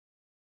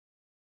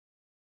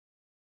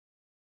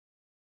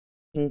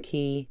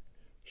pinky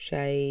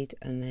shade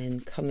and then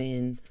come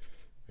in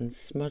and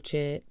smudge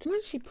it. I'm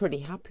actually pretty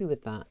happy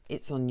with that.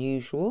 It's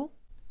unusual.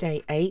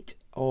 Day 8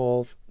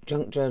 of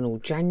Junk Journal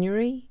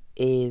January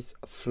is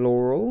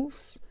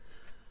florals.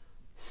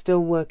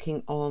 Still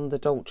working on the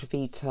Dolce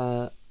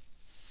Vita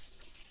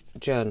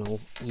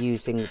journal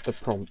using the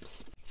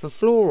prompts. For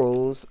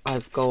florals,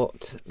 I've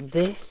got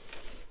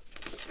this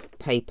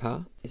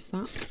paper.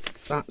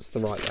 That's the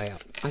right way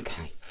up.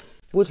 Okay.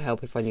 Would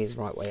help if I knew the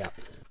right way up.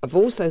 I've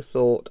also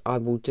thought I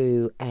will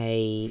do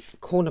a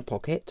corner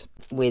pocket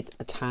with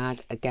a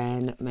tag,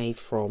 again made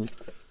from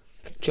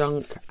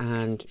junk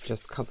and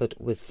just covered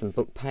with some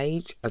book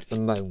page at the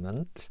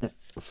moment.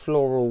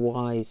 Floral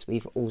wise,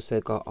 we've also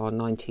got our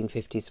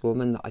 1950s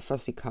woman that I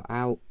fussy cut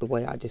out the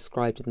way I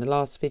described in the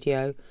last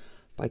video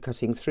by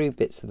cutting through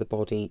bits of the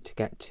body to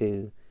get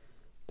to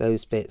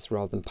those bits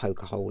rather than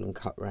poke a hole and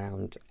cut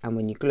round, and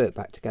when you glue it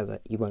back together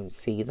you won't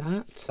see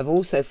that. I've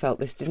also felt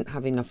this didn't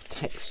have enough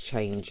text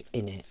change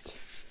in it,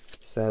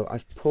 so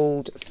I've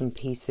pulled some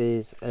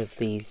pieces of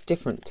these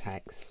different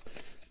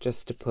texts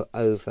just to put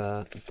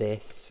over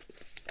this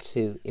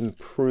to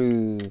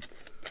improve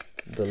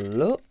the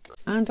look.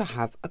 And I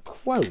have a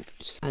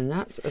quote, and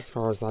that's as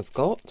far as I've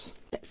got.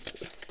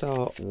 Let's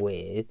start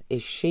with,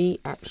 is she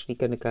actually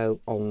going to go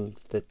on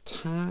the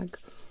tag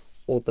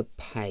or the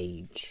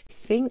page? I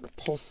think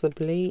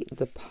possibly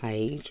the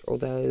page,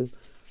 although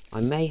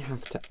I may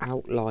have to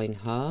outline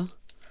her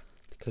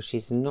because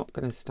she's not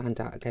going to stand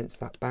out against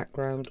that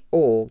background,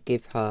 or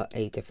give her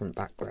a different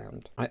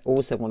background. I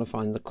also want to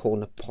find the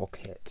corner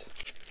pocket,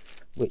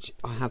 which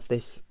I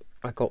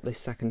got this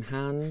second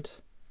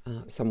hand.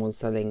 Someone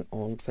selling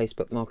on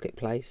Facebook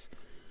Marketplace,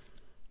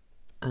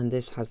 and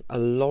this has a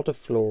lot of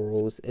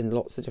florals in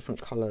lots of different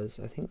colours.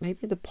 I think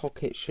maybe the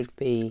pocket should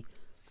be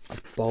a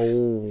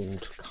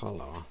bold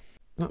colour.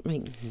 That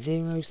makes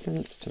zero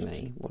sense to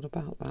me. What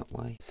about that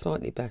way?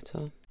 Slightly better.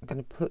 I'm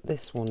going to put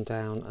this one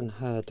down and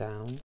her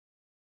down.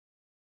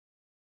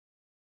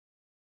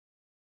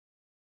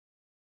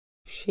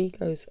 If she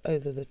goes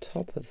over the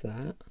top of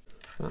that,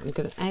 right, I'm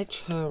going to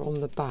edge her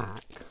on the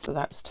back. So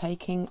that's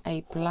taking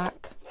a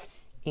black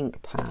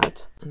ink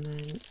pad and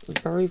then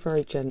very,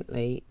 very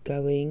gently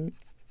going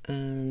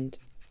and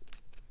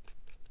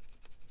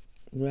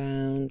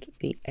round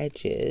the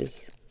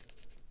edges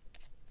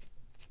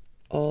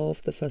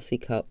of the fussy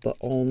cut, but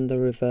on the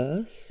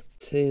reverse,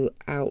 to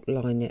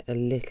outline it a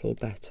little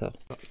better.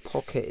 The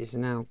pocket is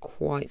now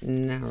quite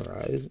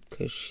narrow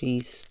because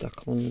she's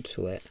stuck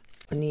onto it.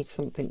 I need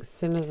something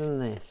thinner than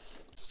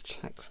this. Let's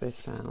check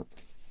this out.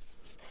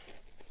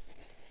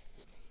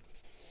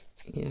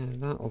 Yeah,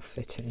 that'll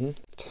fit in.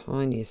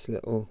 Tiniest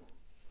little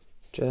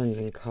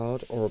journaling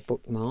card or a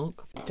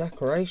bookmark.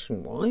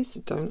 Decoration wise,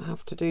 you don't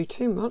have to do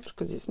too much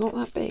because it's not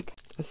that big.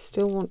 I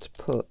still want to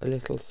put a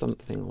little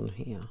something on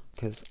here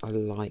because I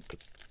like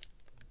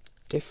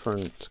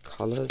different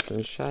colours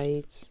and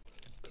shades.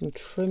 You can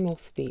trim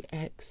off the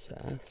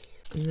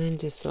excess and then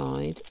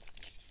decide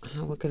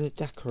how we're going to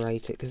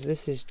decorate it, because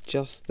this is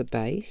just the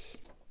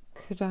base.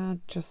 Could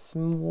add just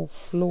some more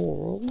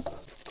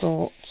florals. I've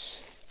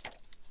got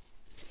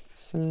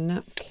some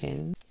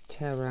napkin,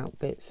 tear out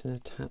bits and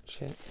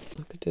attach it.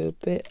 I could do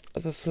a bit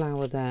of a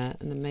flower there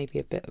and then maybe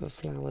a bit of a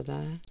flower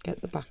there.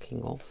 Get the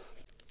backing off.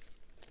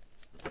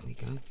 There we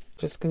go.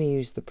 Just going to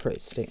use the Pritt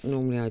stick.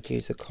 Normally I'd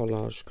use a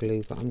collage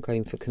glue, but I'm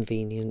going for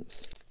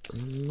convenience.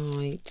 I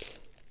might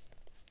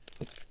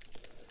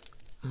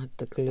add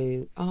the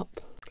glue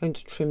up. I'm going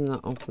to trim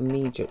that off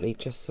immediately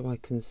just so I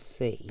can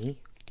see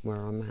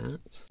where I'm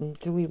at. And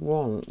do we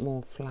want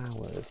more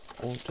flowers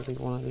or do we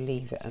want to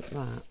leave it at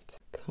that?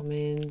 Come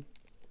in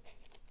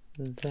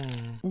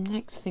there.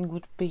 Next thing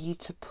would be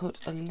to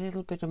put a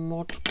little bit of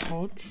Mod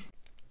Podge.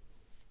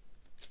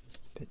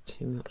 A bit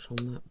too much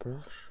on that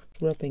brush.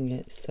 Rubbing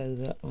it so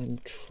that I'm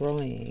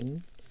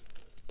trying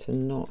to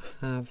not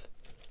have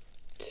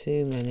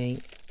too many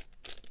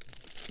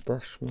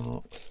brush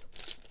marks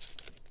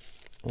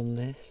on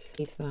this.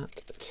 Leave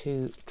that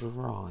to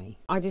dry.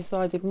 I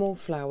decided more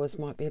flowers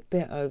might be a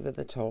bit over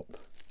the top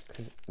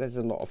because there's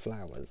a lot of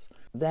flowers.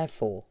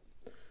 Therefore,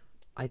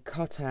 I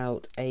cut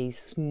out a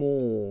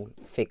small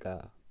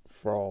figure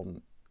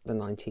from the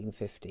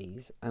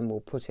 1950s and we'll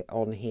put it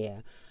on here,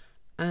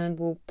 and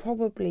we'll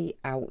probably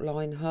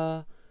outline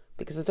her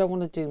because I don't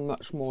want to do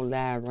much more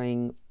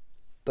layering,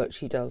 but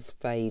she does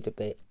fade a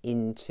bit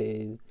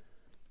into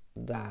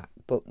that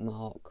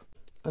bookmark.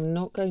 I'm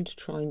not going to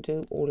try and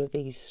do all of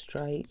these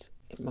straight.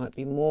 It might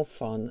be more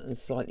fun and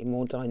slightly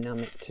more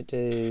dynamic to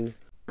do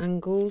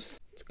angles.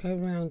 To go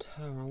around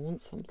her, I want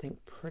something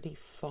pretty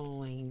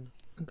fine.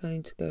 I'm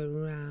going to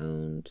go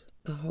around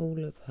the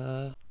whole of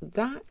her.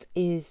 That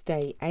is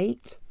day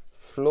 8,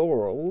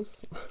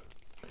 florals,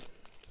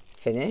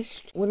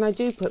 finished. When I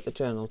do put the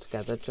journal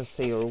together, just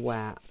so you're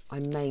aware, I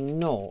may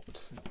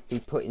not be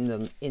putting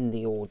them in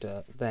the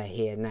order they're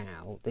here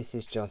now. This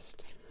is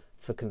just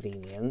for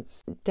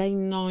convenience. Day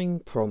 9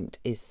 prompt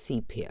is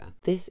sepia.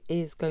 This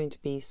is going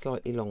to be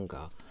slightly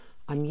longer.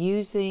 I'm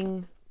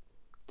using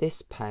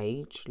this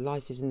page,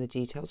 Life is in the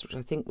Details, which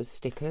I think was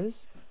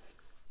stickers,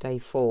 Day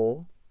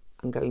 4,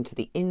 I'm going to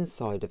the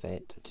inside of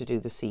it to do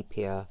the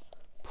sepia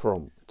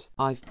prompt.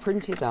 I've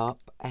printed up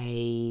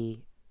a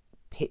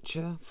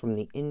picture from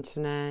the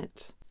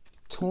internet,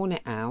 torn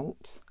it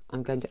out.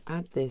 I'm going to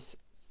add this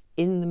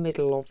in the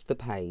middle of the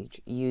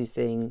page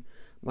using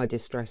my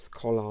Distress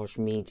Collage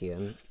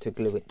medium to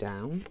glue it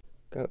down.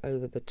 Go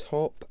over the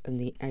top and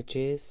the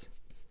edges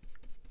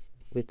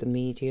with the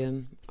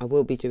medium. I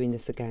will be doing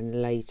this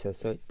again later,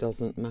 so it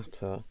doesn't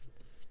matter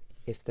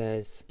if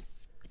there's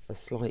a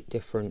slight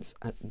difference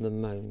at the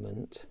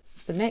moment.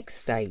 The next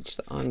stage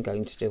that I'm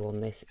going to do on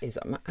this is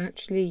I'm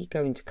actually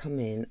going to come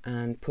in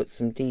and put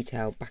some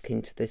detail back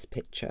into this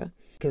picture,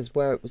 because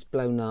where it was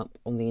blown up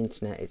on the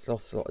internet it's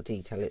lost a lot of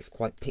detail, it's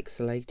quite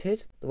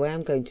pixelated. The way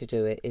I'm going to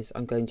do it is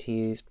I'm going to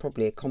use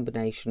probably a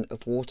combination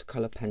of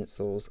watercolour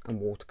pencils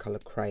and watercolour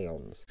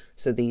crayons.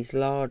 So these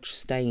large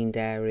stained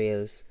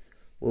areas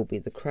will be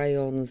the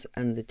crayons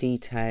and the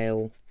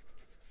detail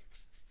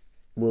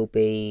will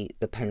be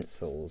the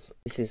pencils.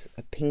 This is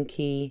a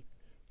pinky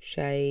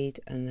shade,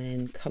 and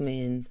then come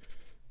in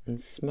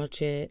and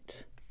smudge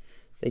it.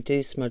 They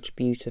do smudge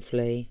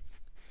beautifully.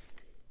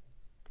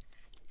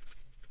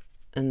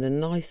 And the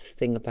nice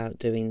thing about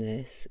doing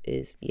this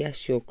is,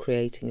 yes, you're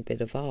creating a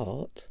bit of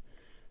art,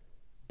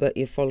 but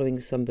you're following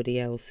somebody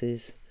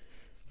else's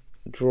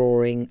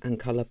drawing and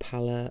colour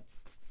palette.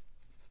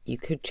 You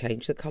could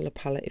change the colour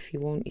palette if you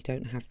want, you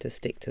don't have to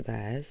stick to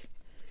theirs.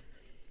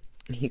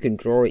 You can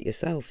draw it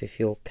yourself if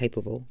you're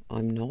capable.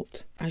 I'm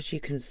not. As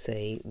you can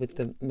see, with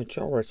the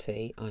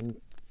majority,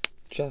 I'm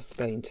just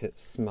going to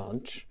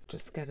smudge.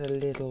 Just get a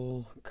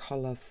little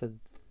colour for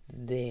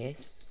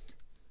this.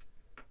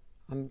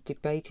 I'm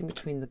debating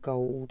between the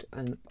gold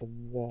and a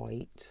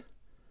white.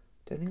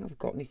 Don't think I've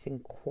got anything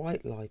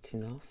quite light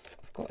enough.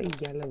 I've got a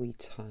yellowy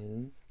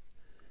tone.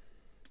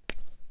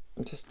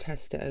 I'll just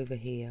test it over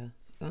here.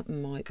 That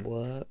might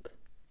work.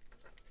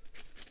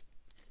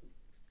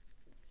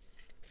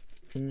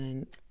 And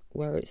then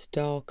where it's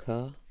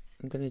darker,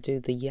 I'm going to do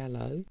the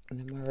yellow. And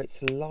then where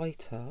it's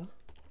lighter,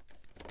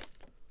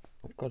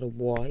 I've got a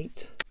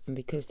white. And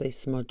because they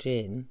smudge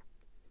in,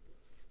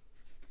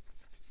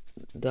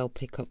 they'll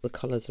pick up the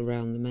colours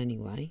around them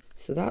anyway.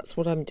 So that's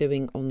what I'm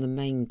doing on the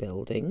main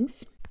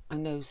buildings. I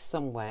know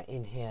somewhere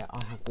in here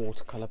I have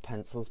watercolour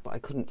pencils, but I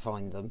couldn't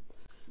find them.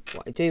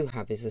 What I do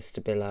have is a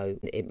Stabilo.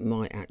 It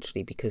might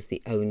actually, because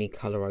the only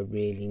colour I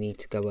really need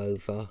to go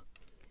over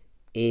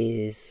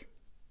is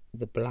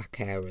the black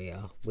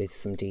area with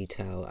some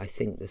detail. I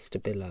think the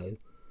Stabilo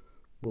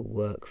will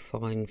work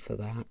fine for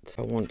that. If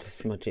I want to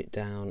smudge it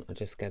down, I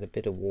just get a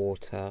bit of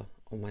water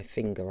on my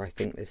finger, I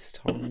think this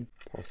time,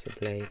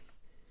 possibly,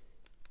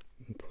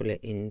 and pull it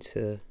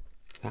into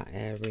that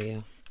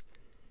area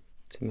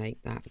to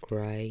make that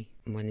grey,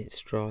 and when it's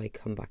dry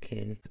come back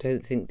in. I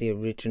don't think the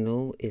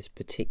original is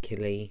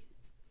particularly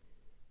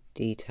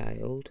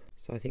detailed,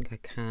 so I think I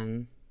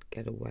can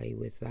get away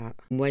with that.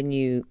 When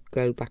you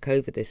go back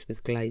over this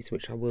with glaze,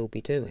 which I will be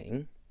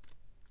doing,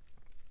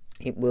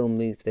 it will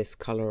move this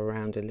colour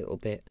around a little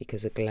bit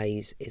because a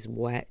glaze is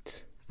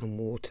wet and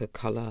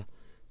watercolour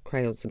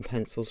crayons and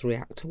pencils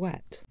react to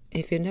wet.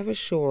 If you're never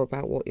sure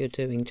about what you're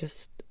doing,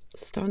 just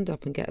stand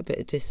up and get a bit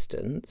of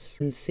distance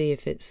and see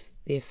if it's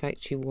the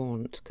effect you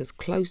want, because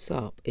close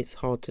up it's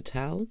hard to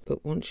tell,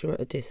 but once you're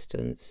at a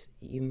distance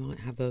you might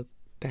have a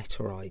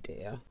better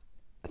idea.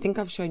 I think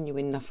I've shown you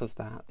enough of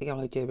that. The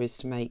idea is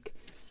to make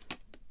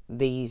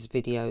these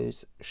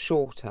videos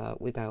shorter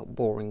without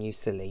boring you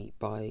silly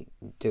by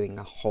doing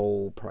a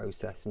whole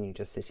process and you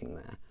just sitting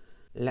there.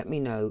 Let me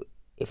know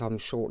if I'm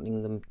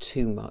shortening them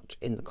too much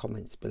in the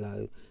comments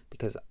below,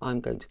 because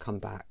I'm going to come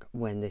back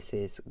when this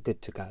is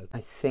good to go.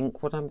 I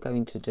think what I'm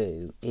going to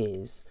do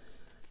is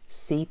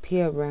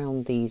sepia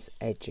around these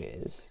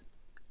edges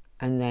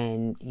and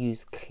then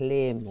use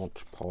clear Mod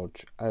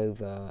Podge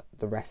over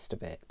the rest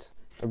of it.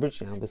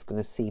 Originally I was going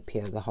to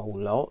sepia the whole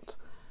lot,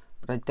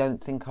 but I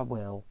don't think I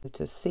will.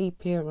 To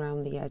sepia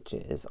around the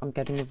edges, I'm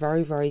getting a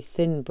very, very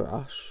thin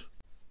brush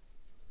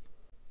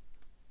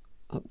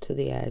up to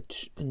the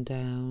edge and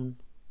down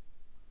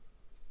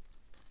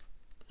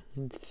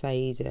and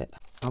fade it.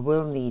 I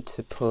will need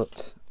to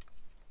put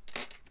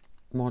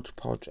Mod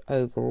Podge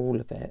over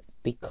all of it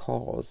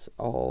because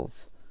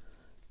of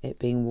it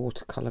being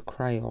watercolour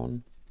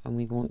crayon and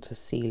we want to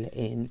seal it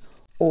in.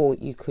 Or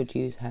you could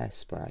use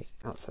hairspray.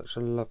 That's such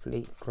a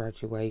lovely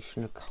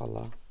graduation of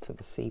colour for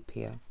the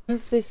sepia.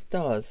 As this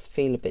does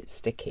feel a bit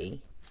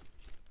sticky,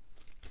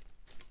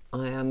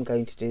 I am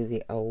going to do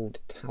the old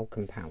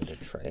talcum powder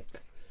trick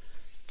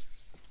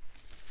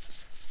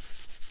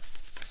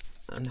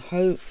and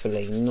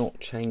hopefully not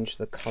change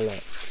the colour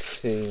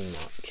too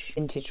much.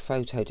 Vintage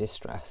Photo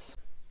Distress.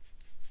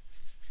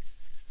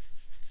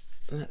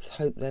 Let's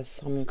hope there's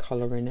some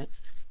colour in it.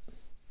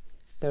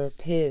 There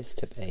appears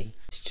to be.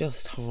 It's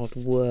just hard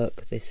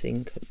work, this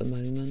ink at the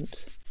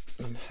moment.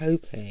 I'm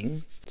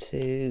hoping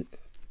to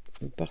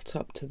butt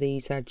up to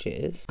these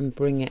edges and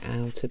bring it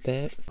out a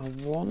bit. I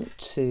want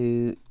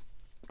to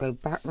go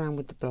back round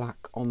with the black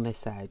on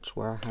this edge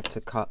where I had to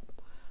cut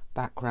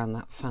background,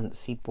 that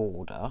fancy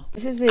border.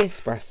 This is the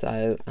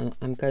espresso, and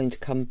I'm going to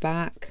come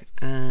back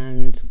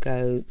and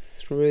go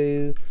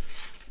through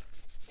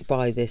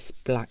by this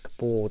black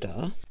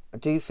border. I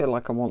do feel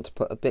like I want to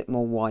put a bit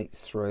more white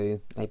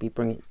through, maybe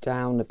bring it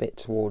down a bit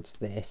towards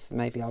this.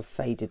 Maybe I've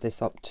faded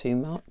this up too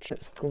much.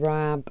 Let's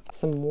grab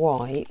some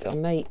white. I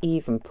may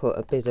even put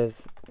a bit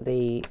of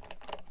the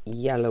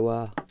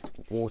yellower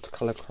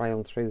watercolour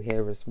crayon through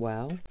here as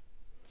well.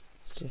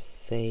 Let's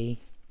just see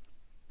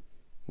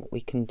what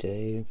we can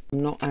do.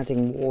 I'm not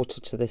adding water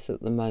to this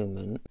at the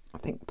moment. I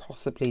think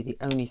possibly the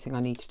only thing I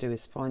need to do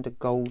is find a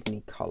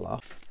golden colour.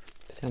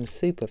 So I'm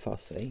super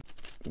fussy.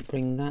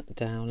 Bring that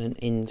down and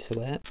into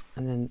it,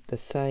 and then the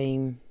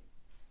same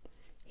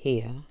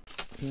here,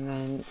 and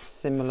then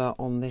similar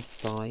on this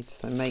side,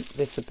 so make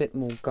this a bit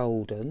more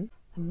golden.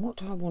 And what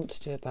do I want to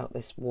do about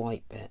this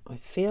white bit? I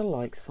feel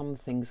like some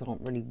things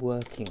aren't really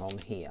working on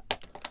here,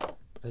 but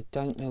I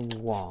don't know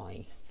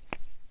why.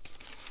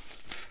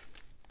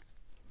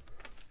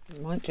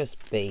 It might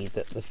just be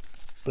that the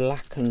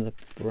black and the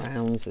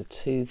browns are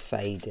too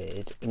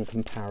faded in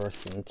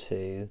comparison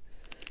to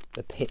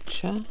the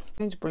picture. I'm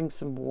going to bring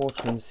some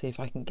water and see if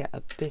I can get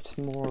a bit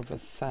more of a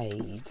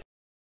fade.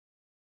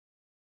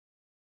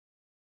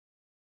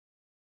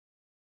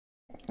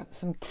 Got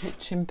some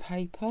kitchen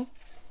paper.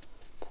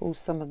 Pull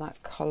some of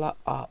that colour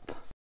up.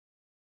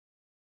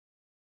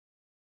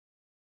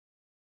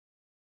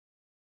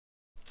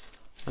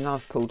 And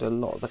I've pulled a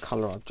lot of the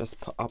colour I've just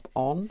put up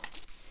on.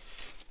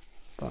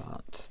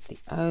 But the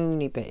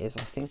only bit is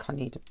I think I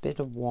need a bit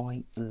of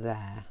white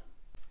there.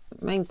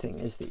 The main thing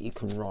is that you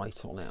can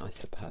write on it, I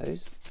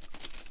suppose.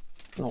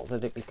 Not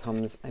that it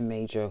becomes a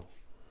major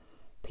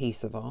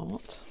piece of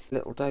art.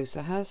 Little dose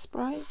of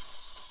hairspray.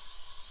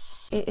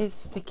 It is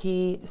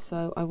sticky,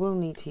 so I will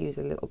need to use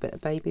a little bit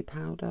of baby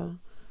powder.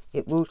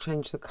 It will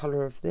change the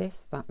colour of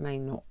this. That may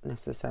not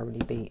necessarily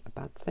be a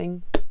bad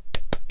thing.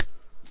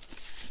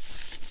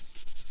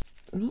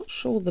 I'm not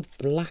sure the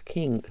black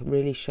ink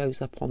really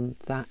shows up on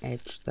that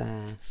edge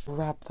there.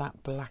 Grab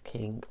that black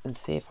ink and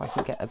see if I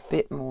can get a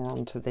bit more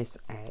onto this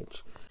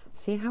edge.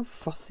 See how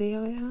fussy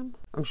I am?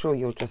 I'm sure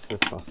you're just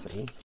as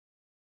fussy.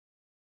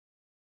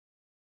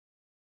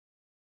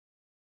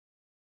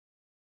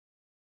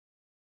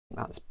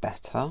 That's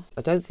better.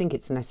 I don't think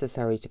it's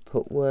necessary to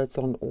put words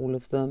on all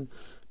of them,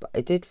 but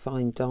I did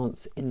find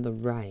Dance in the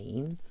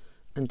Rain,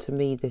 and to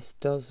me this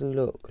does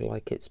look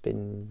like it's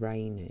been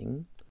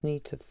raining. I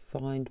need to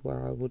find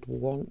where I would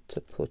want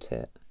to put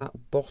it.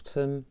 That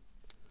bottom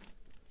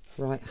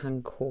right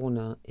hand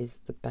corner is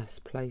the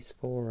best place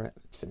for it.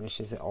 It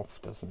finishes it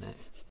off, doesn't it?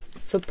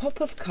 For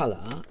pop of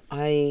colour,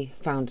 I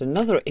found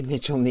another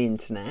image on the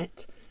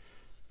internet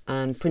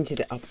and printed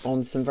it up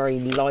on some very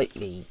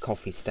lightly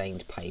coffee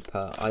stained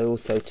paper. I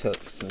also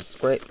took some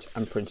script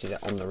and printed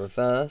it on the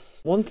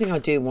reverse. One thing I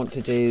do want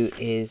to do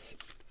is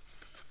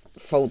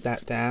fold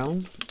that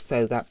down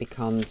so that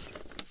becomes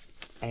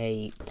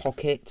a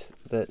pocket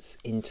that's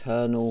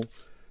internal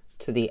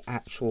to the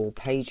actual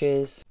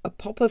pages. A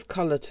pop of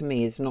colour to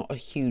me is not a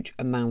huge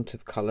amount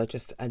of colour,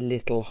 just a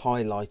little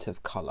highlight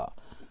of colour.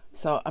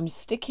 So I'm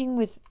sticking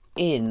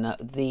within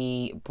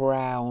the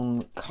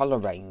brown colour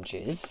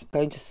ranges. I'm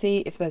going to see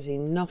if there's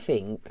enough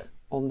ink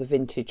on the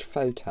vintage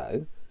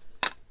photo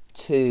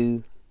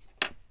to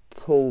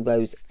pull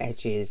those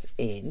edges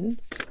in.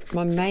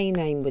 My main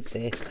aim with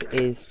this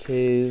is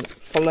to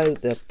follow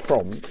the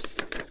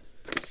prompts,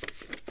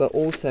 but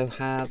also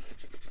have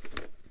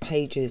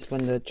pages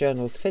when the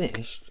journal's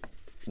finished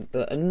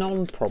that are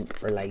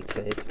non-prompt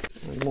related.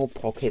 More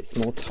pockets,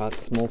 more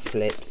tucks, more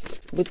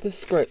flips. With the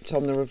script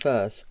on the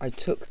reverse, I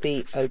took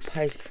the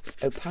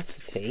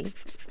opacity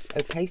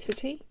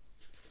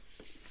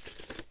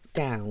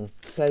down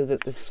so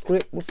that the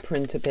script would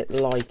print a bit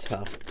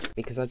lighter,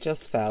 because I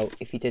just felt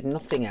if you did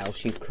nothing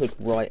else you could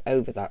write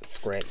over that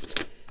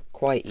script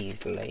quite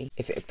easily.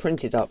 If it had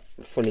printed up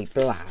fully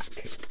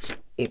black,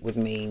 it would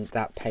mean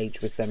that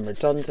page was then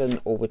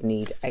redundant or would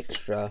need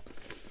extra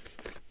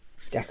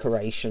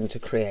decoration to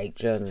create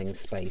journaling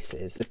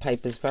spaces. The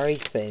paper's very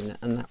thin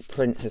and that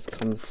print has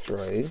come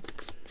through.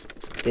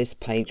 This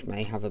page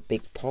may have a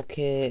big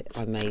pocket.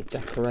 I may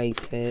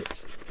decorate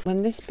it.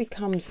 When this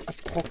becomes a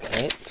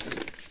pocket,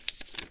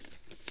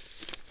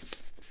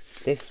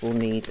 this will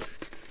need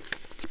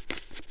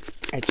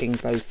edging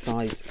both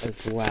sides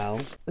as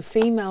well. The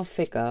female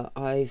figure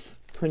I've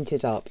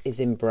printed up is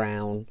in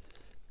brown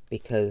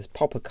because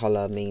pop of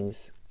colour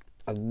means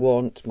I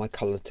want my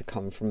colour to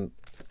come from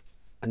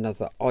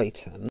another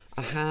item.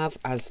 I have,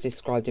 as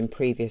described in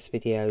previous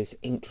videos,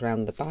 inked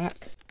around the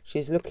back.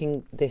 She's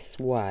looking this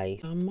way.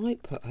 I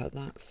might put her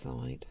that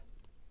side.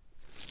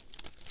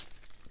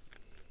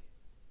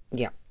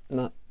 Yeah,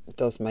 that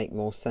does make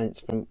more sense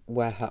from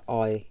where her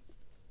eye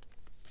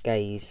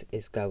gaze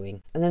is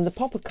going. And then the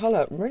pop of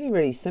colour,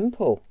 really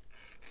simple.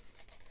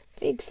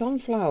 Big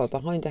sunflower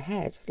behind her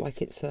head,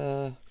 like it's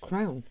a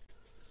crown.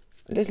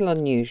 A little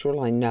unusual,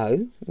 I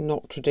know,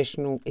 not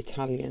traditional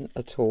Italian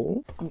at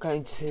all. I'm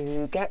going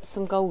to get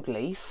some gold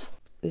leaf.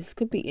 This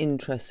could be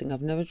interesting.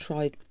 I've never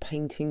tried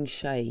painting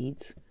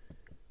shades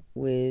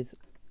with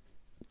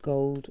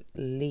gold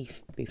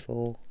leaf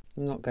before.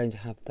 I'm not going to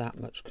have that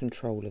much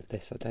control of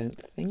this, I don't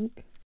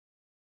think.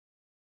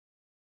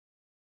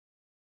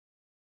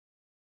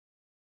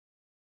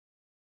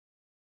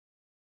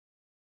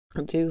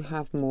 I do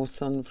have more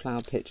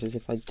sunflower pictures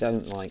if I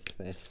don't like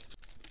this.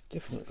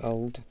 Different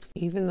gold.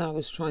 Even though I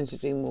was trying to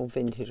do more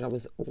vintage, I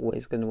was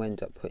always going to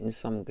end up putting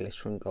some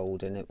glitter and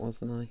gold in it,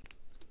 wasn't I?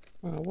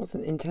 Well, I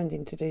wasn't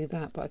intending to do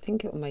that, but I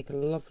think it'll make a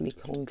lovely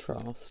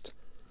contrast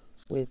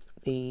with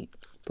the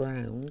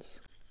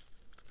browns.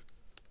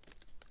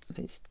 And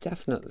it's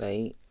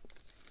definitely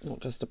not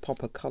just a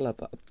pop of colour,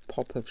 but a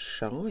pop of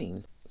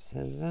shine.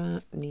 So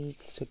that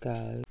needs to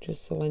go,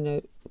 just so I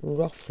know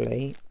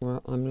roughly where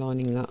I'm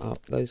lining that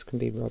up. Those can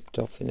be rubbed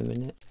off in a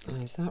minute.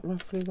 Is that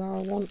roughly where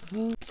I want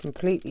her?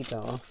 Completely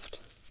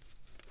daft.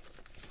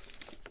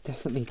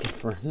 Definitely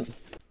different.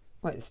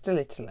 Well, it's still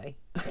Italy.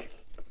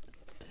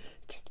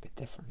 Just a bit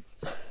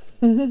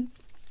different.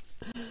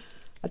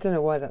 I don't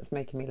know why that's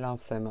making me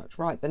laugh so much.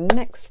 Right, the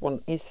next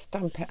one is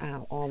Stamp It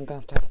Out. Oh, I'm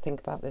going to have to think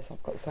about this.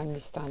 I've got so many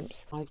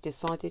stamps. I've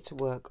decided to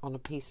work on a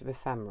piece of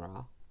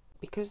ephemera.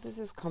 Because this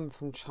has come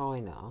from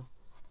China,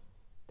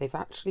 they've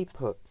actually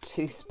put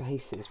 2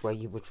 spaces where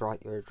you would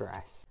write your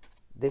address.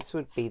 This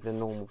would be the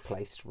normal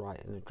place to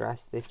write an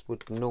address. This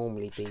would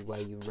normally be where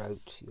you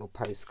wrote your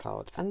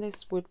postcard. And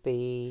this would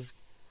be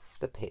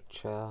the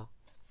picture,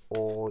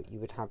 or you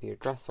would have your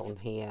address on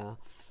here,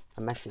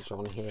 a message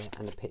on here,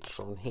 and a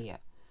picture on here.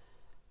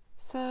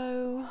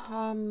 So,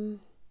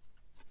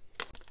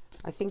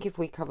 I think if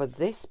we cover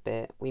this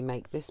bit, we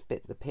make this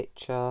bit the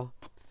picture,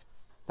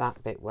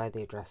 that bit where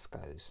the address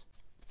goes.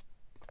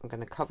 I'm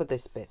going to cover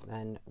this bit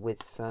then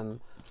with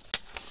some,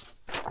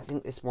 I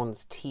think this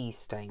one's tea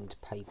stained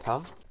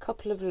paper. A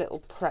couple of little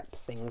prep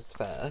things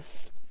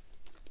first.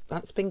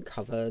 That's been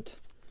covered.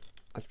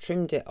 I've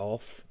trimmed it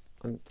off.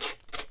 I'm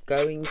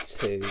going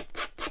to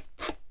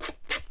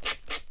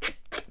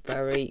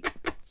very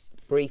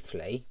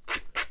briefly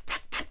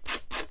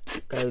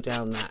go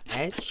down that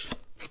edge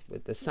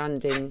with the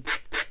sanding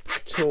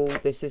tool.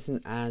 This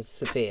isn't as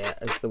severe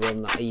as the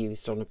one that I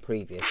used on a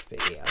previous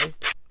video.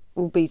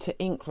 Will be to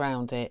ink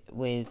round it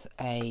with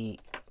a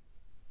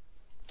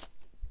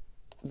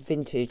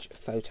vintage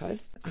photo.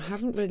 I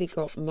haven't really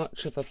got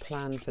much of a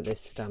plan for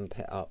this Stamp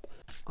It Up.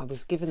 I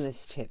was given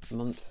this tip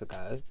months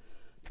ago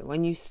that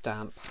when you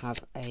stamp,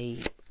 have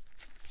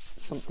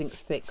something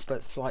thick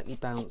but slightly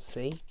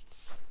bouncy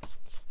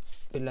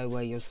below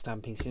where you're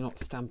stamping, so you're not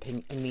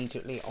stamping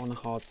immediately on a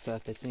hard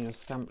surface and your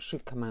stamp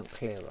should come out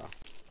clearer.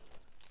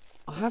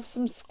 I have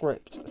some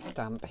script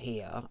stamp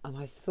here and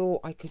I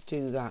thought I could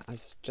do that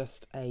as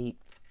just a,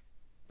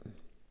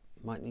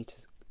 might need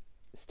to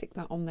stick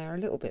that on there a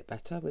little bit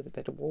better with a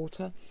bit of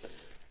water.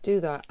 Do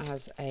that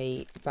as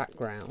a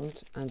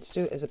background, and to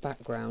do it as a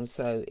background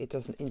so it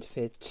doesn't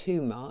interfere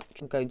too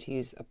much, I'm going to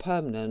use a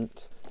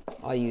permanent,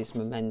 I use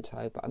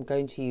Memento, but I'm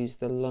going to use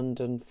the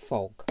London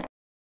Fog.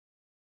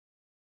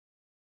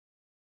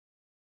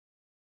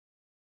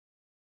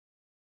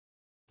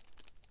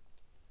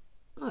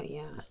 Oh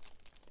yeah.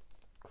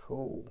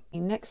 Cool. The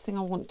next thing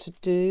I want to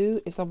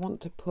do is I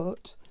want to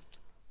put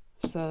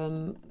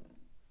some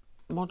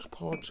Mod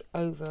Podge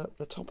over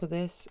the top of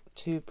this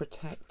to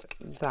protect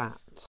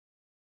that.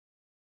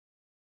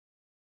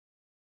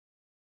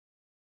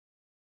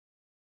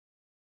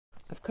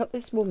 I've cut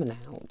this woman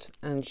out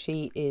and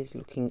she is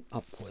looking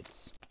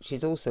upwards.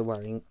 She's also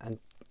wearing a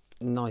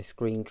nice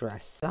green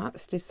dress.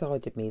 That's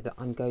decided me that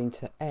I'm going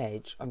to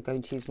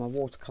use my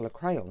watercolour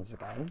crayons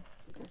again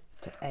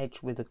to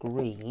edge with a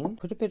green.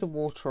 Put a bit of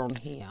water on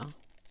here.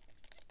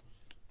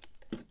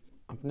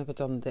 I've never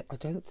done this. I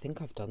don't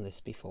think I've done this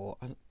before.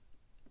 I'm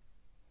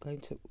going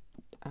to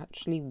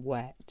actually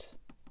wet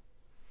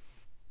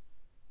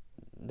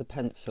the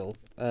pencil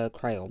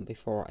crayon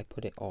before I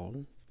put it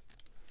on.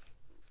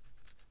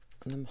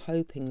 And I'm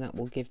hoping that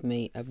will give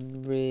me a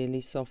really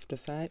soft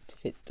effect.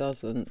 If it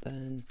doesn't,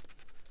 then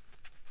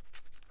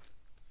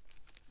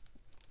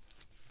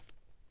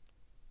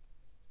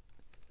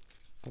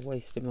I'm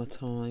wasting my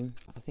time.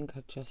 I think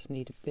I just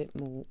need a bit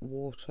more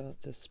water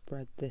to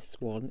spread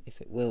this one,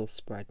 if it will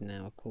spread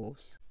now, of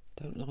course.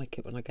 Don't like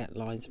it when I get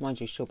lines.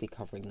 Mind you, she'll be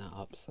covering that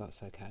up, so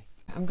that's okay.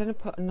 I'm going to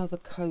put another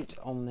coat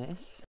on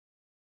this.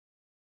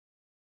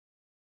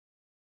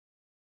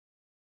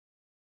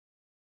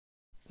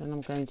 Then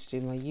I'm going to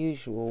do my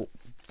usual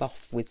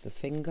buff with the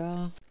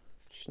finger.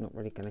 She's not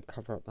really going to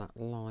cover up that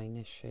line,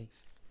 is she?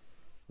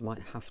 Might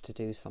have to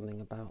do something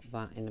about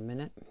that in a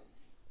minute.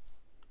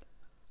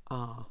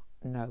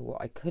 No,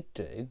 what I could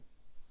do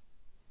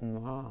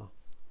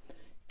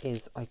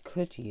is I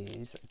could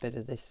use a bit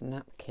of this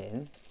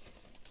napkin,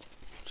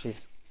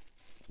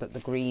 but the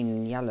green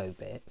and yellow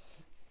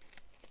bits,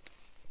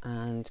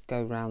 and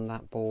go round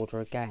that border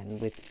again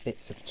with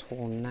bits of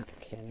torn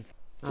napkin.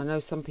 I know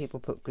some people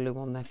put glue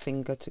on their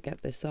finger to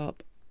get this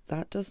up.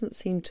 That doesn't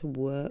seem to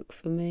work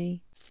for me.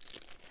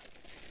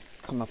 It's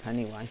come up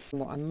anyway.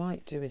 What I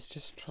might do is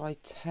just try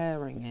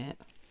tearing it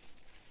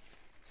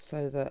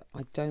so that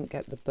I don't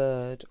get the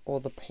bird or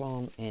the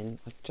plant in.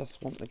 I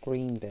just want the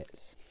green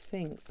bits. I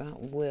think that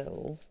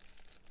will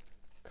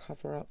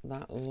cover up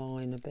that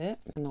line a bit,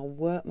 and I'll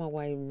work my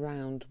way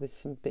round with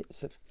some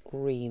bits of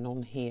green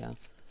on here.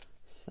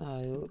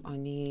 So I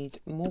need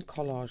more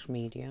collage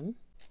medium.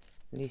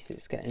 At least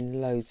it's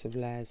getting loads of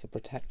layers of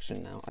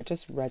protection now. I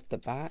just read the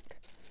back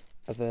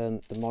of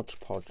the Mod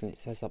Podge, and it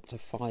says up to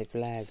 5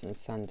 layers and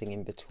sanding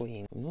in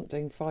between. I'm not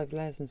doing 5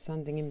 layers and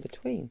sanding in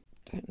between.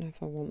 Don't know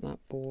if I want that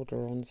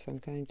border on, so I'm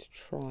going to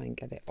try and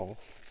get it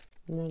off.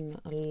 Run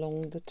that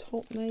along the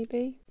top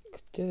maybe.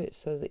 Could do it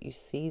so that you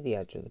see the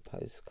edge of the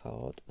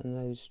postcard and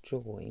those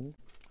join.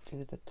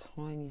 Do the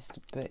tiniest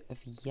bit of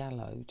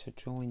yellow to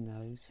join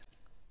those.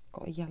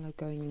 Got a yellow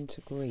going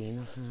into green,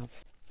 I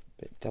have.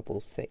 A bit double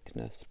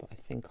thickness, but I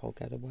think I'll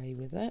get away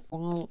with it.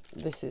 While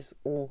this is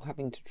all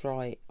having to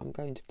dry, I'm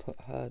going to put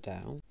her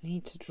down.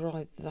 Need to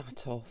dry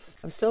that off.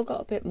 I've still got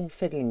a bit more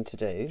fiddling to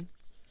do.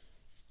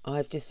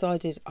 I've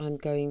decided I'm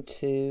going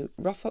to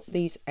rough up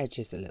these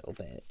edges a little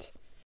bit.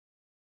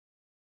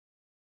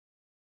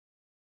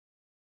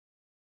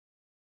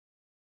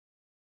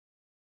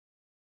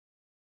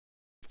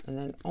 And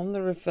then on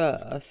the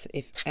reverse,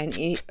 if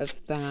any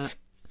of that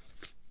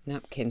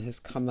napkin has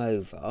come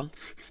over,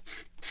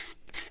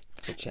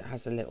 which it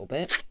has a little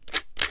bit,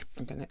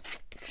 I'm going to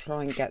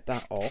try and get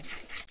that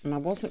off. And I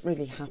wasn't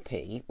really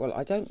happy. Well,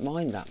 I don't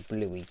mind that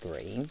bluey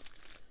green,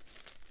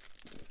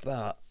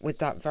 but with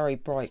that very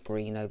bright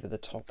green over the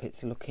top,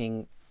 it's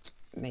looking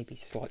maybe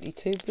slightly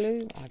too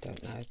blue. I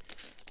don't know.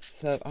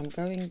 So I'm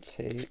going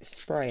to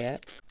spray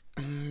it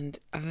and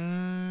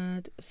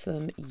add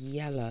some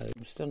yellow.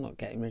 I'm still not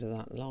getting rid of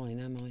that line,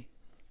 am I?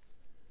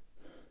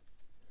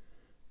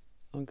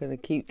 I'm going to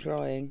keep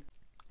trying.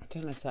 I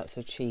don't know if that's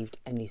achieved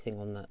anything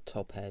on that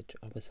top edge.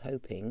 I was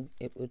hoping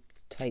it would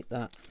take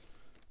that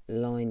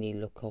liney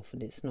look off,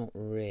 and it's not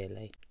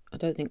really. I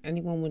don't think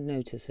anyone would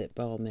notice it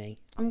bar me.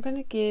 I'm going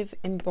to give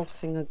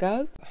embossing a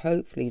go.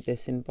 Hopefully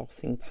this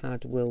embossing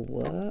pad will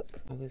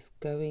work. I was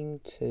going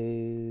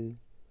to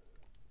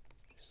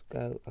just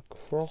go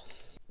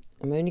across.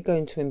 I'm only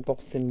going to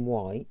emboss in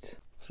white.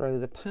 Throw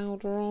the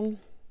powder on.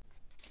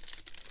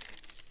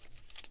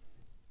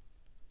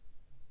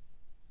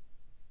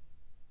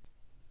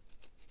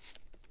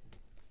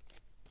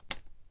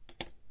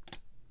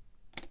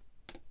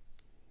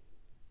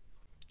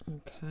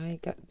 Okay,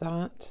 get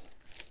that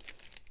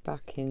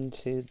back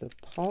into the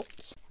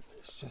pot.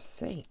 Let's just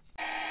see.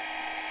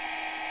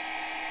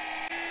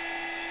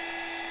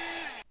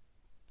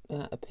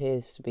 That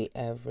appears to be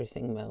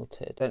everything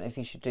melted. Don't know if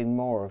you should do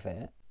more of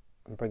it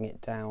and bring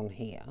it down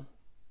here.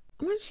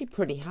 I'm actually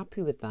pretty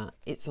happy with that.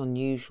 It's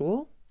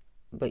unusual,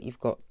 but you've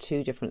got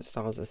 2 different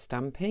styles of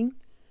stamping,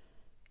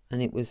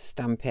 and it was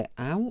stamp it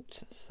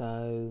out,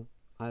 so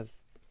I've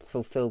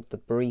fulfilled the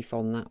brief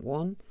on that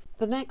one.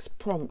 The next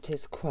prompt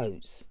is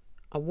quotes.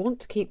 I want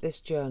to keep this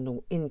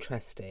journal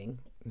interesting.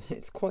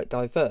 It's quite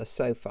diverse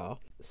so far.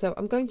 So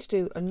I'm going to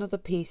do another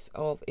piece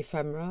of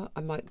ephemera.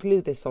 I might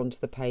glue this onto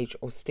the page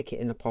or stick it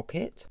in a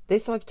pocket.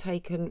 This I've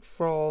taken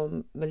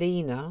from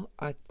Melina.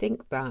 I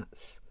think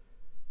that's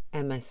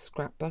MS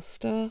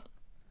Scrapbuster.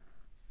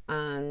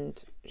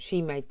 And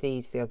she made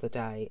these the other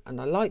day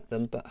and I liked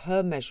them, but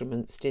her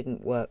measurements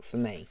didn't work for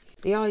me.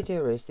 The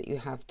idea is that you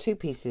have 2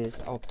 pieces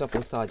of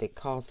double-sided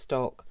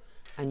cardstock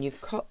and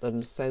you've cut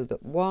them so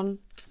that one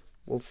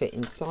will fit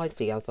inside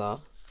the other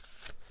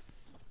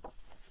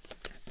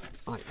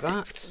like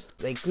that.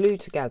 They glue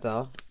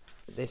together.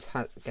 This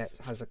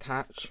has a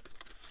catch,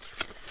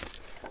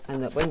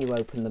 and that when you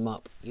open them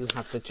up you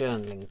have the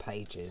journaling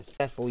pages.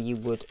 Therefore you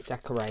would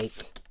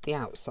decorate the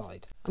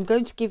outside. I'm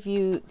going to give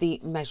you the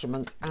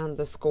measurements and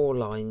the score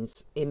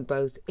lines in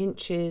both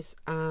inches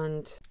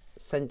and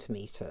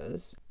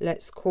centimetres.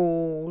 Let's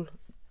call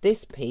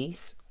this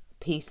piece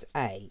piece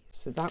A.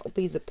 So that will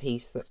be the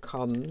piece that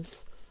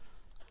comes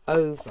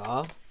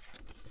over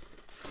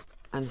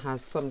and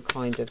has some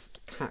kind of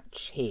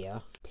catch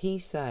here.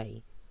 Piece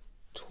A,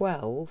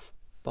 12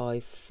 by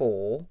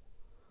 4,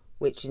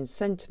 which in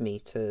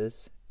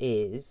centimetres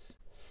is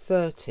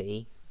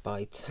 30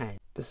 by 10.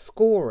 The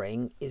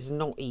scoring is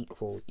not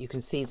equal. You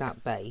can see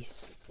that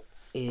base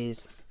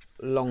is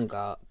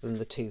longer than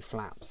the 2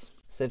 flaps.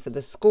 So for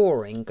the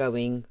scoring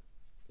going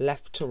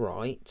left to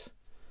right,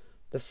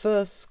 the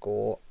first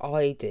score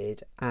I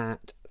did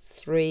at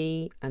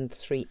 3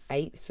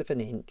 3/8 of an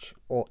inch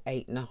or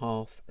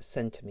 8.5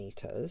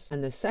 centimetres,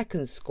 and the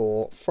second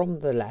score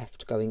from the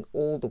left going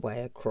all the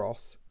way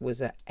across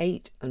was at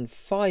 8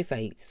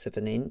 5/8 of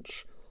an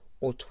inch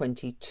or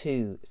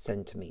 22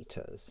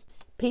 centimetres.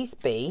 Piece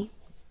B,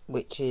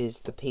 which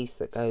is the piece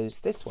that goes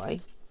this way,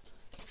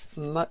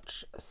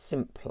 much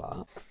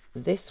simpler.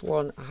 This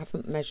one I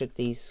haven't measured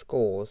these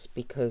scores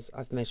because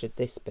I've measured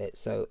this bit,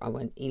 so I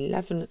went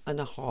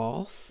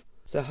 11.5.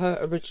 So her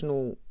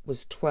original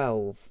was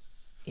 12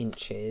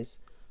 inches.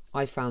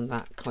 I found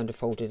that kind of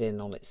folded in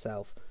on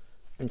itself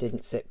and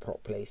didn't sit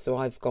properly. So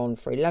I've gone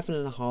for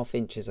 11.5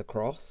 inches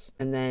across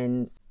and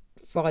then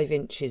 5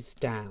 inches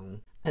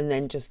down, and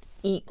then just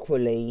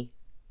equally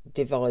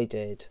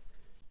divided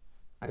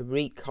I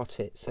recut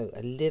it so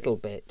a little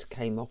bit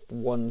came off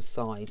one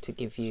side to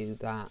give you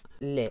that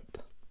lip,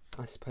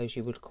 I suppose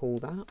you would call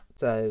that.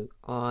 So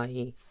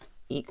I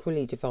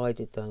equally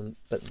divided them,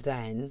 but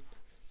then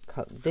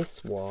cut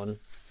this one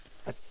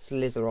a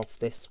slither off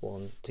this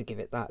one to give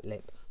it that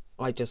lip.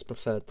 I just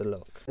preferred the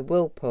look. I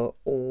will put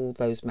all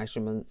those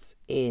measurements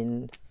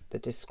in the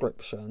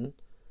description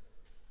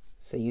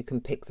so you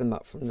can pick them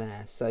up from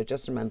there. So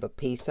just remember,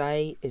 piece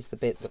A is the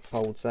bit that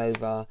folds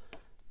over,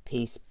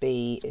 piece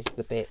B is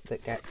the bit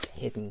that gets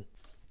hidden.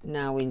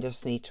 Now we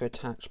just need to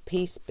attach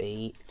piece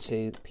B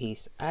to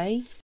piece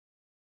A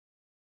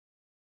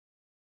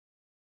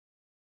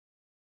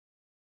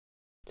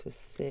to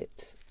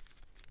sit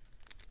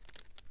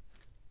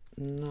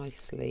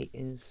nicely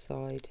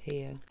inside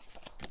here.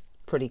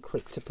 Pretty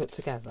quick to put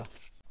together.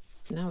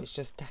 Now it's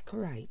just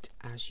decorate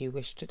as you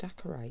wish to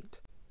decorate.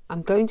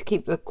 I'm going to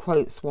keep the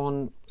quotes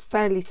one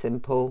fairly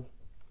simple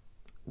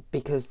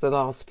because the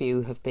last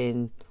few have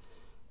been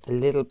a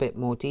little bit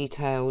more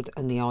detailed,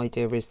 and the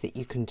idea is that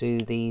you can do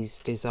these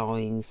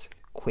designs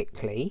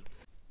quickly.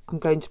 I'm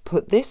going to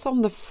put this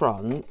on the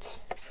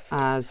front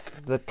as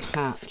the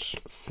catch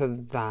for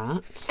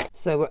that.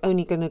 So we're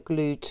only going to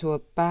glue to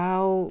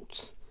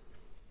about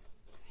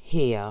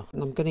here,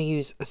 and I'm going to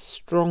use a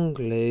strong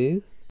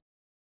glue.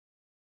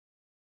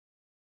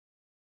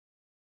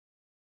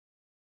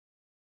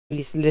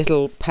 These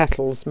little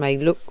petals may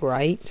look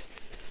great,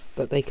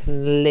 but they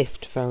can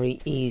lift very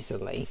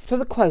easily. For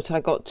the quote, I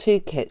got two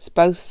kits,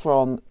 both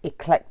from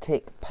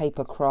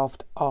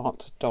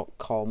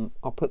eclecticpapercraftart.com.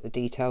 I'll put the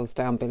details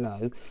down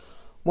below.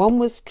 One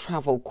was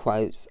travel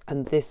quotes,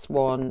 and this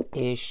one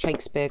is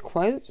Shakespeare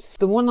quotes.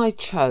 The one I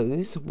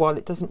chose, while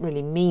it doesn't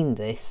really mean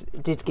this,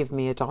 it did give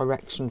me a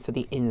direction for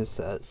the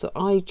insert. So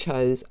I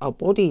chose, our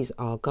bodies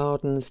are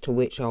gardens to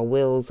which our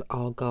wills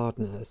are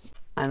gardeners.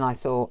 And I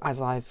thought,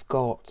 as I've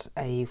got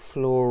a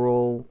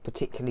floral,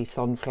 particularly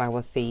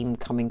sunflower theme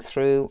coming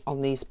through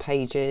on these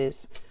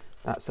pages,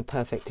 that's a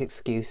perfect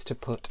excuse to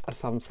put a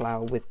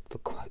sunflower with the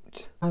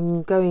quote.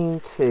 I'm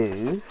going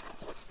to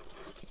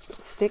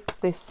stick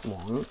this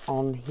one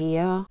on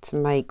here to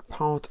make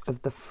part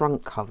of the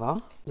front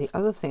cover. The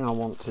other thing I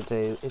want to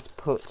do is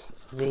put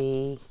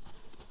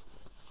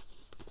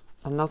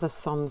another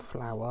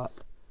sunflower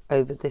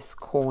over this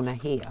corner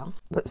here,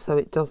 but so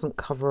it doesn't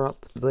cover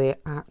up the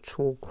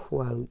actual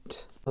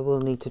quote. I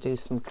will need to do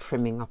some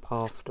trimming up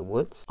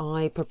afterwards.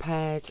 I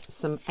prepared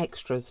some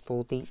extras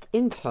for the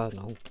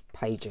internal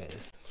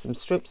pages. Some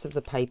strips of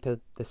the paper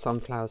the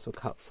sunflowers were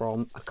cut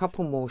from, a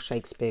couple more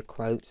Shakespeare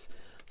quotes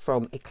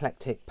from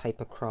Eclectic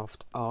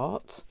Papercraft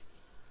Art,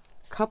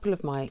 a couple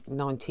of my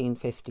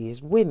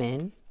 1950s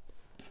women,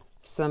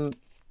 some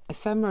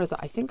ephemera that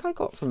I think I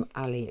got from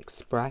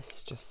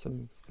AliExpress, just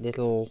some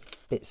little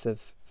bits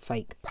of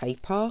fake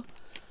paper.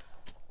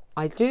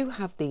 I do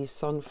have these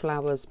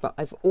sunflowers, but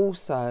I've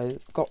also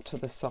got to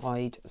the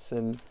side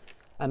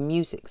a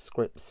music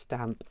script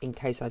stamp in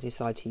case I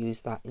decide to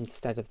use that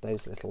instead of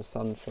those little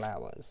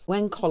sunflowers.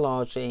 When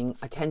collaging,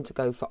 I tend to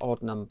go for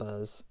odd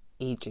numbers,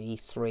 e.g.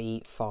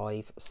 3,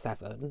 5,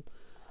 7.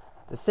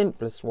 The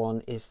simplest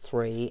one is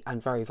 3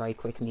 and very, very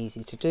quick and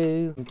easy to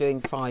do. I'm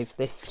doing 5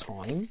 this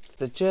time.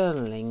 The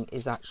journaling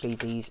is actually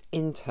these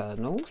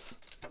internals.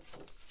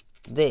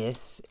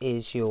 This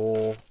is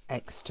your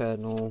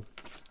external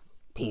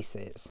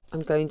pieces.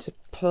 I'm going to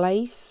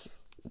place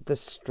the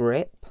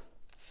strip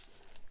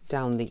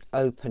down the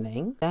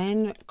opening,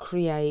 then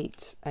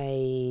create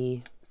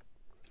a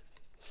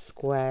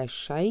square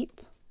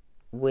shape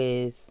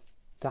with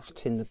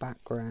that in the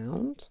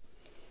background.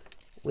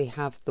 We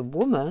have the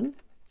woman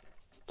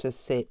to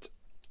sit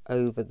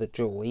over the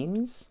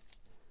joins,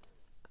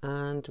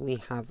 and we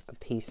have a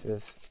piece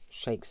of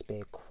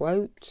Shakespeare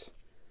quote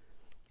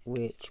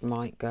which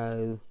might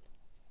go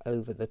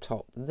over the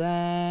top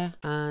there,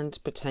 and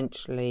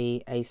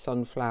potentially a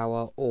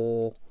sunflower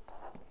or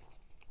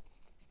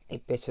a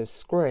bit of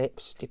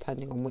script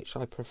depending on which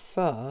I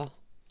prefer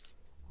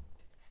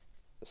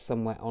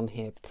somewhere on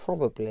here,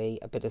 probably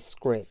a bit of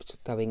script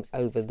going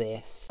over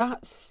this.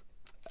 That's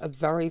a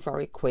very,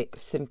 very quick,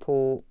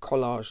 simple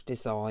collage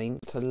design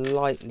to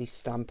lightly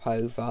stamp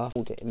over,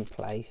 hold it in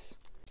place.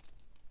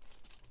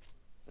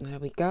 There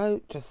we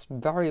go, just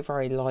very,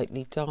 very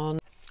lightly done.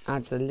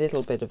 Adds a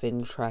little bit of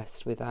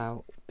interest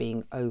without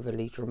being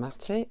overly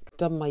dramatic.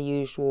 Done my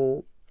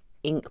usual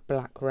ink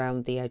black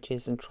around the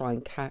edges and try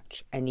and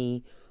catch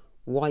any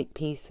white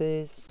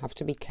pieces. Have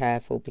to be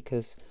careful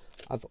because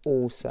I've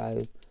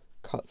also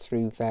cut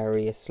through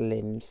various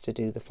limbs to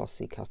do the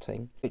fussy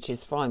cutting, which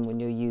is fine when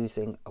you're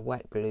using a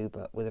wet glue,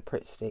 but with a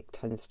Pritt stick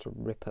tends to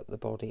rip at the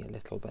body a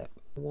little bit.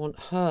 I want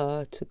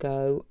her to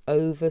go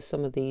over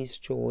some of these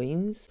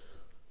joins,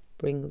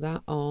 bring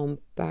that arm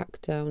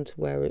back down to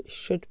where it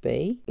should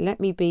be. Let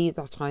me be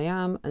that I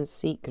am and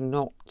seek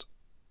not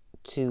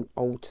to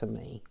alter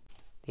me.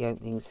 The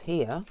openings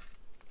here,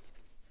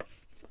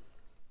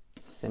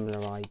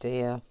 similar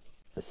idea.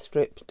 A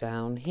strip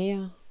down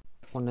here,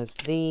 one of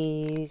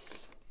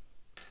these.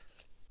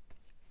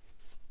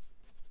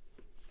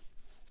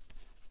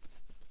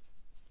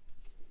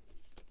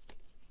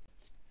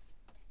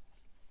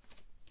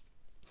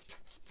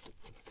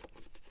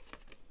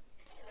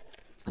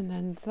 And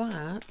then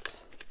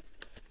that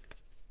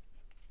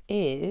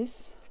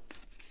is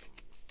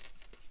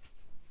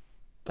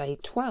day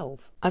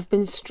 12. I've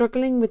been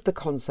struggling with the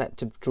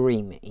concept of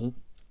dreamy.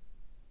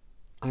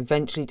 I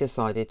eventually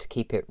decided to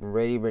keep it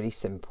really, really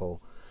simple.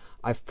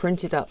 I've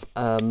printed up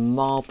a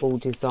marble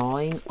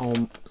design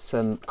on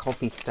some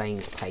coffee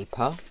stained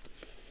paper,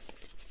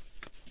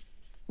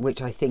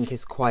 which I think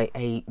is quite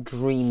a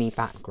dreamy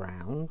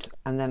background.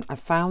 And then I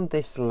found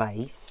this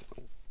lace,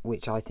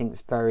 which I think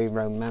is very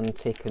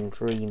romantic and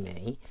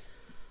dreamy.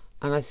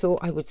 And I thought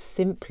I would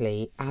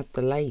simply add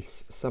the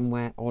lace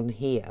somewhere on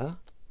here,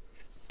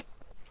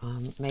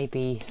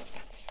 maybe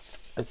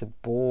as a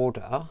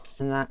border,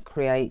 and that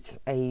creates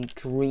a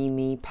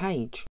dreamy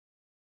page.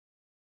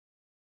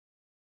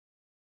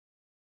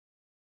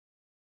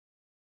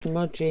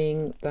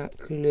 Smudging that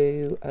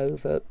glue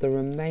over the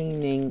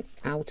remaining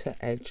outer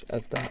edge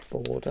of that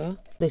border.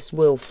 This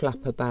will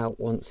flap about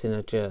once in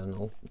a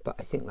journal, but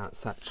I think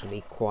that's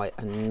actually quite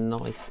a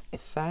nice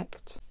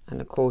effect. And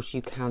of course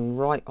you can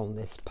write on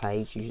this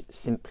page, you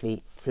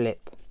simply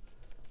flip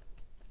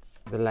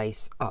the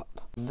lace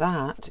up.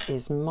 That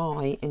is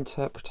my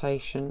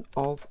interpretation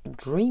of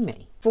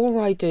dreamy.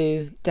 Before I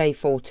do day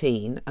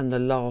 14 and the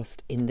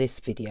last in this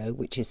video,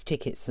 which is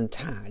tickets and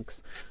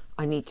tags,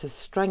 I need to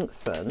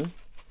strengthen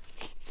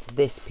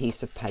this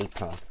piece of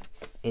paper.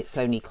 It's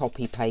only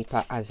copy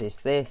paper, as is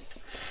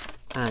this,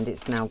 and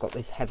it's now got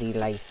this heavy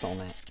lace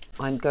on it.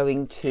 I'm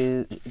going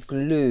to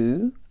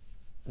glue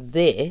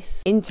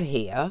this into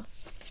here.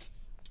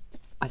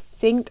 I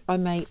think I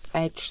may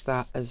edge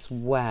that as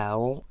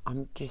well.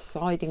 I'm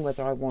deciding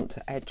whether I want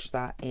to edge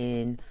that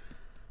in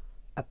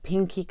a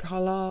pinky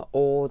colour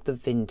or the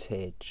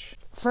vintage.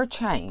 For a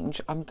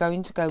change, I'm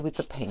going to go with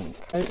the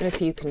pink. I don't know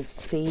if you can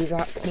see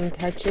that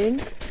pink edging.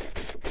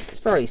 It's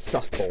very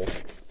subtle.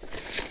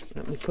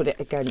 Let me put it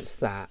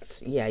against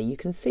that. Yeah, you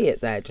can see it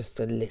there just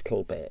a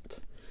little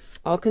bit.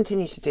 I'll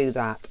continue to do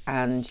that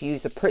and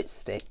use a Pritt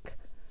stick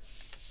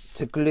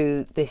to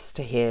glue this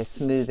to here,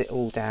 smooth it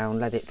all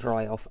down, let it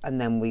dry off, and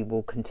then we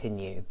will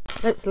continue.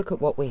 Let's look at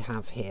what we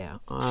have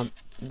here.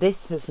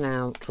 This has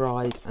now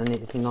dried and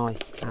it's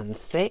nice and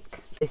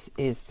thick. This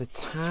is the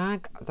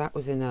tag. That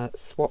was in a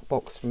swap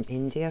box from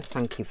India.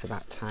 Thank you for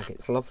that tag,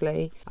 it's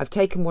lovely. I've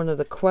taken one of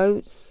the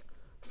quotes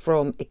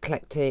from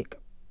Eclectic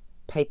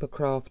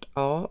Papercraft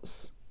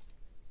Arts,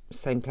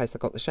 same place I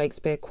got the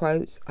Shakespeare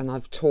quotes, and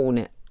I've torn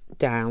it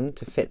down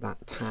to fit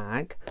that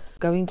tag.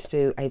 Going to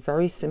do a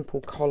very simple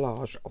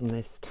collage on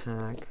this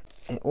tag.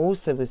 It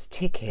also was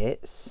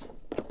tickets,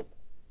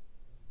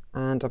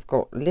 and I've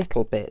got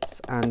little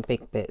bits and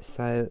big bits,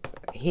 so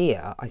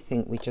here I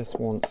think we just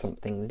want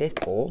something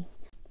little.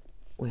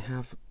 We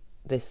have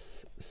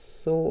this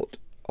sort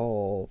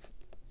of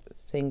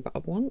thing, but I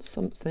want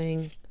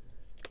something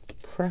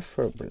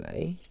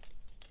preferably,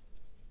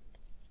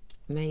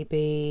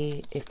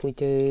 maybe if we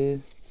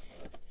do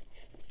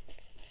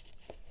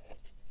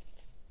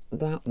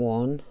that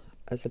one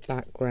as a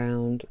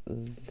background,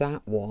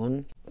 that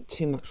one,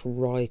 too much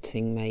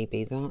writing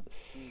maybe,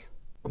 that's,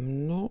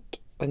 I'm not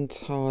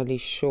entirely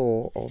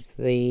sure of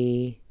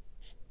the,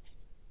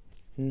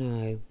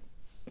 no.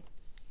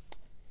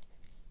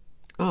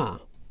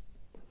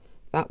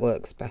 That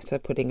works better,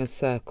 putting a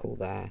circle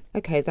there.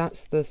 Okay,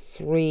 that's the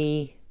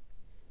 3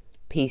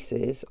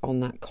 pieces on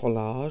that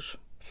collage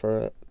for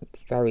a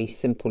very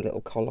simple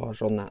little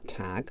collage on that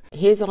tag.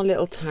 Here's our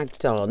little tag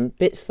done.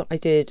 Bits that I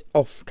did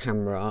off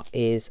camera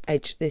is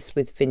edge this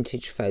with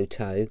vintage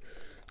photo,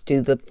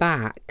 do the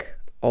back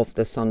of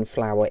the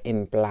sunflower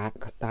in black,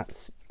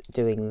 that's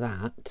doing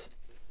that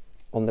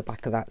on the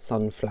back of that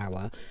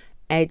sunflower,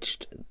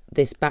 edged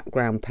this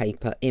background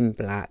paper in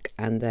black,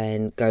 and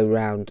then go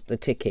round the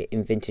ticket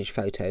in vintage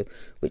photo,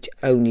 which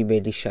only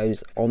really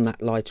shows on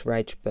that lighter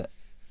edge but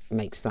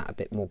makes that a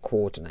bit more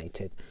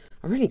coordinated.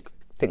 I really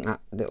think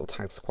that little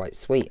tag's quite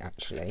sweet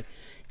actually.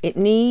 It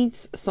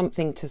needs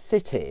something to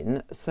sit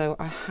in, so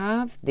I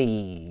have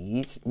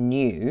these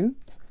new,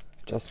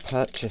 just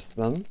purchased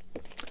them,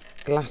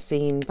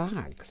 glassine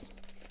bags,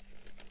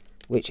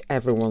 which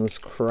everyone's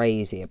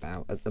crazy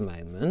about at the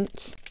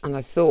moment, and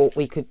I thought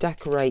we could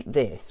decorate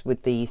this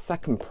with the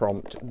second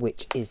prompt,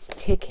 which is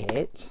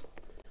ticket,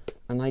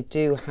 and I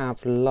do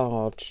have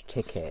large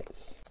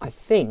tickets. I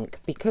think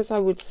because I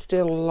would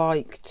still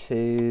like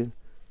to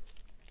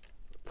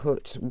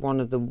put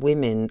one of the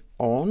women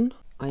on,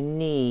 I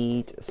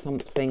need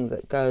something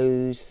that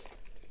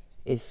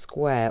is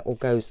square or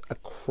goes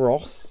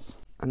across,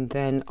 and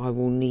then I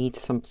will need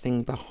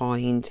something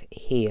behind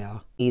here,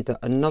 either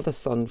another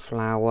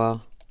sunflower,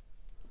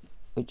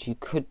 which you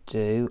could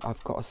do,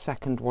 I've got a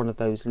second one of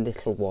those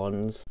little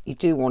ones. You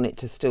do want it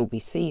to still be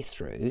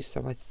see-through,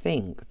 so I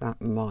think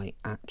that might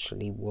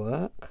actually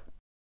work.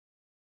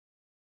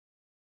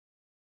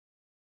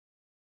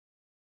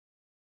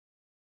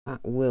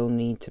 That will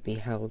need to be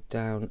held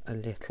down a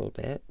little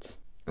bit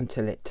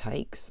until it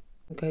takes.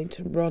 I'm going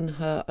to run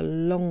her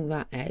along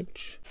that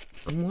edge.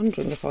 I'm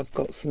wondering if I've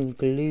got some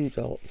glue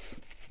dots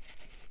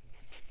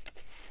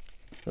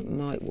that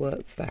might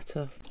work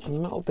better.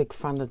 I'm not a big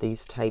fan of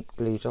these tape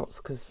glue dots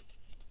because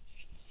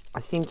I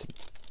seem to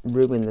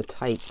ruin the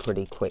tape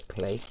pretty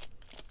quickly,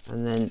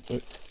 and then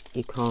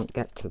you can't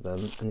get to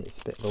them, and it's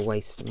a bit of a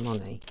waste of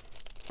money.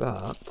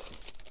 But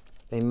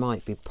they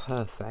might be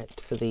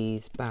perfect for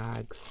these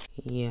bags.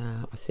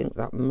 Yeah, I think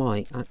that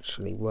might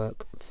actually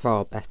work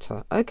far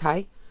better.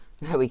 Okay,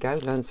 there we go,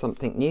 learn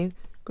something new.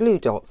 Glue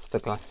dots for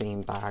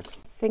glassine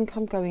bags. I think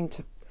I'm going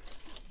to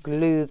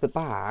glue the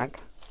bag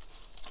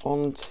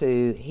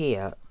onto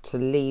here to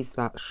leave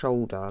that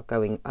shoulder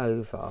going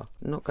over.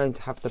 I'm not going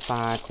to have the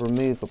bag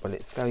removable,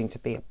 it's going to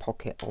be a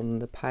pocket on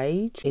the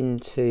page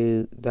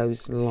into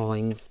those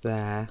lines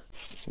there.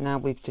 Now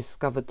we've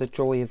discovered the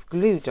joy of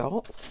glue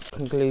dots. I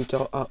can glue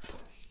dot up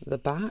the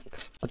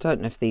back. I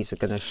don't know if these are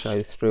going to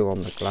show through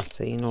on the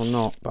glassine or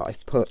not, but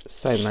I've put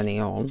so many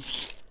on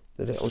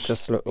that it'll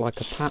just look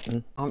like a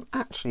pattern. I'm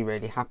actually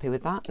really happy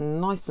with that.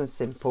 Nice and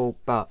simple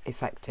but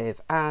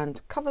effective,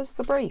 and covers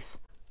the brief.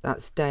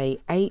 That's day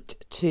 8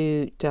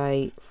 to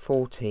day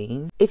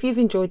 14. If you've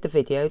enjoyed the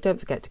video, don't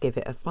forget to give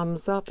it a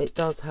thumbs up. It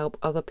does help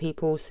other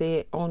people see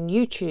it on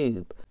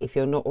YouTube. If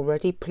you're not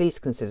already, please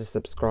consider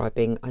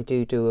subscribing. I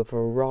do a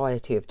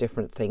variety of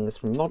different things,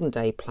 from modern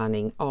day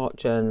planning, art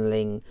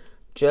journaling,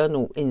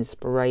 journal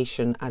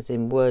inspiration as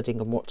in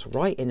wording and what to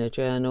write in a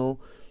journal,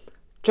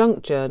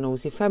 junk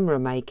journals, ephemera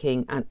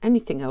making, and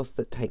anything else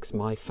that takes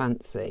my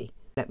fancy.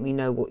 Let me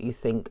know what you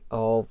think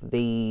of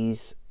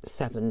these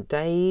 7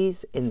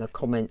 days in the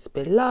comments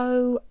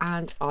below,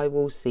 and I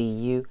will see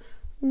you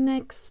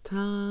next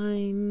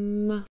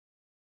time.